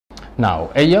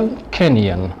Now, a young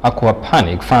Kenyan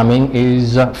aquaponic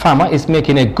farmer is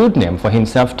making a good name for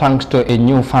himself thanks to a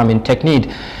new farming technique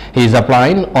he is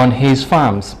applying on his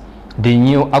farms. The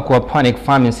new aquaponic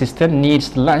farming system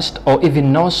needs less or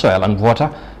even no soil and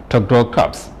water to grow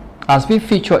crops. As we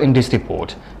feature in this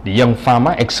report, the young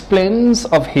farmer explains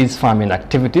of his farming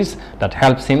activities that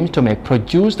helps him to make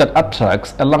produce that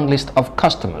attracts a long list of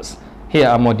customers. Here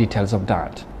are more details of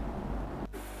that.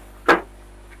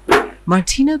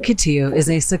 Martino Kitillo is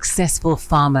a successful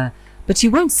farmer, but you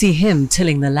won't see him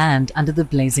tilling the land under the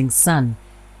blazing sun.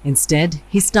 Instead,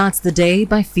 he starts the day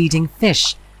by feeding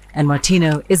fish, and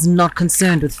Martino is not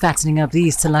concerned with fattening up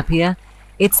these tilapia.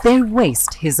 It's their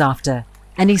waste he's after,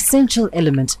 an essential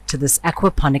element to this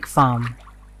aquaponic farm.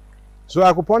 So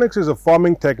aquaponics is a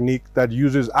farming technique that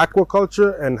uses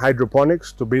aquaculture and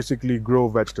hydroponics to basically grow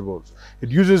vegetables. It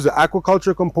uses the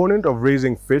aquaculture component of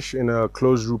raising fish in a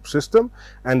closed loop system,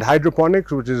 and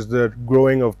hydroponics, which is the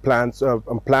growing of plants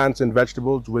and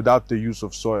vegetables without the use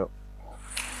of soil.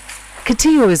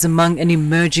 Kitillo is among an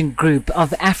emerging group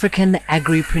of African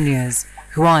agripreneurs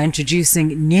who are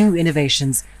introducing new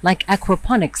innovations like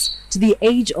aquaponics to the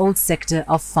age-old sector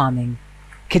of farming.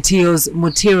 Kitillo's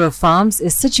Mutiro Farms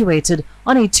is situated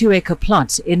on a 2-acre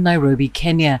plot in Nairobi,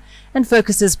 Kenya, and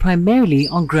focuses primarily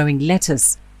on growing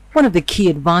lettuce. One of the key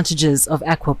advantages of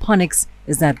aquaponics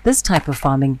is that this type of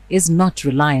farming is not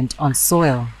reliant on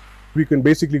soil. We can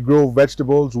basically grow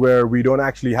vegetables where we don't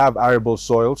actually have arable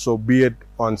soil, so be it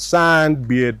on sand,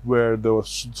 be it where the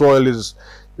soil is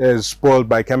spoiled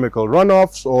by chemical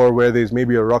runoffs, or where there's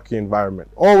maybe a rocky environment,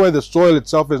 or where the soil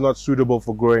itself is not suitable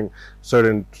for growing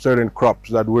certain crops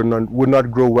that would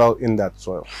not grow well in that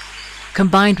soil.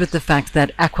 Combined with the fact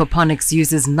that aquaponics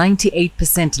uses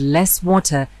 98% less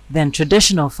water than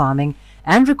traditional farming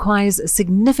and requires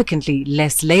significantly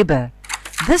less labor,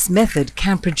 this method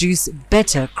can produce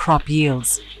better crop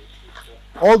yields.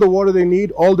 All the water they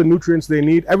need, all the nutrients they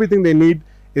need, everything they need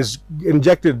is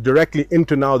injected directly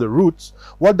into now the roots.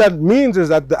 What that means is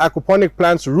that the aquaponic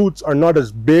plant's roots are not as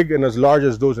big and as large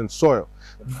as those in soil.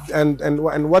 And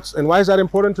why is that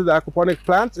important to the aquaponic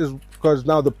plants is because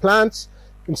now the plants,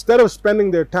 instead of spending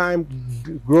their time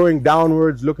growing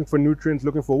downwards, looking for nutrients,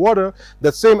 looking for water,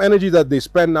 that same energy that they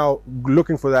spend now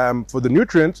looking for the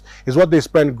nutrients is what they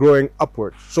spend growing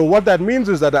upwards. So what that means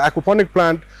is that the aquaponic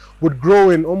plant would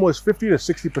grow in almost 50 to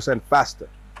 60% faster.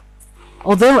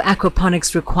 Although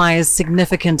aquaponics requires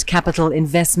significant capital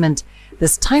investment,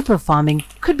 this type of farming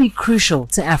could be crucial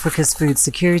to Africa's food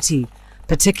security,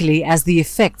 particularly as the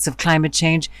effects of climate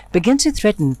change begin to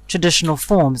threaten traditional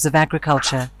forms of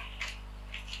agriculture.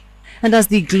 And as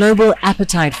the global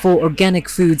appetite for organic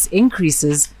foods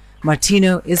increases,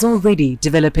 Martino is already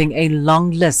developing a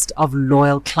long list of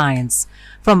loyal clients,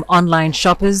 from online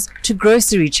shoppers to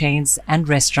grocery chains and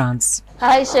restaurants.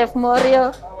 Hi, Chef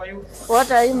Morio.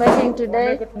 What are you making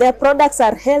today? Their products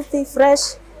are healthy,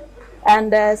 fresh,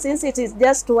 and since it is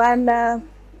just 1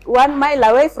 mile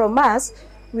away from us,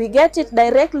 we get it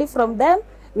directly from them.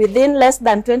 Within less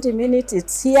than 20 minutes,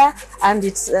 it's here, and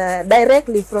it's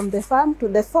directly from the farm to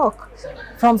the fork.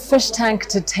 From fish tank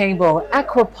to table,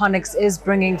 aquaponics is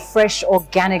bringing fresh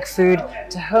organic food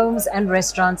to homes and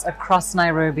restaurants across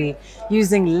Nairobi.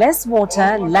 Using less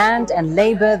water, land and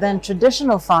labor than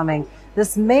traditional farming,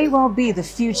 this may well be the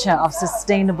future of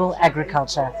sustainable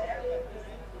agriculture.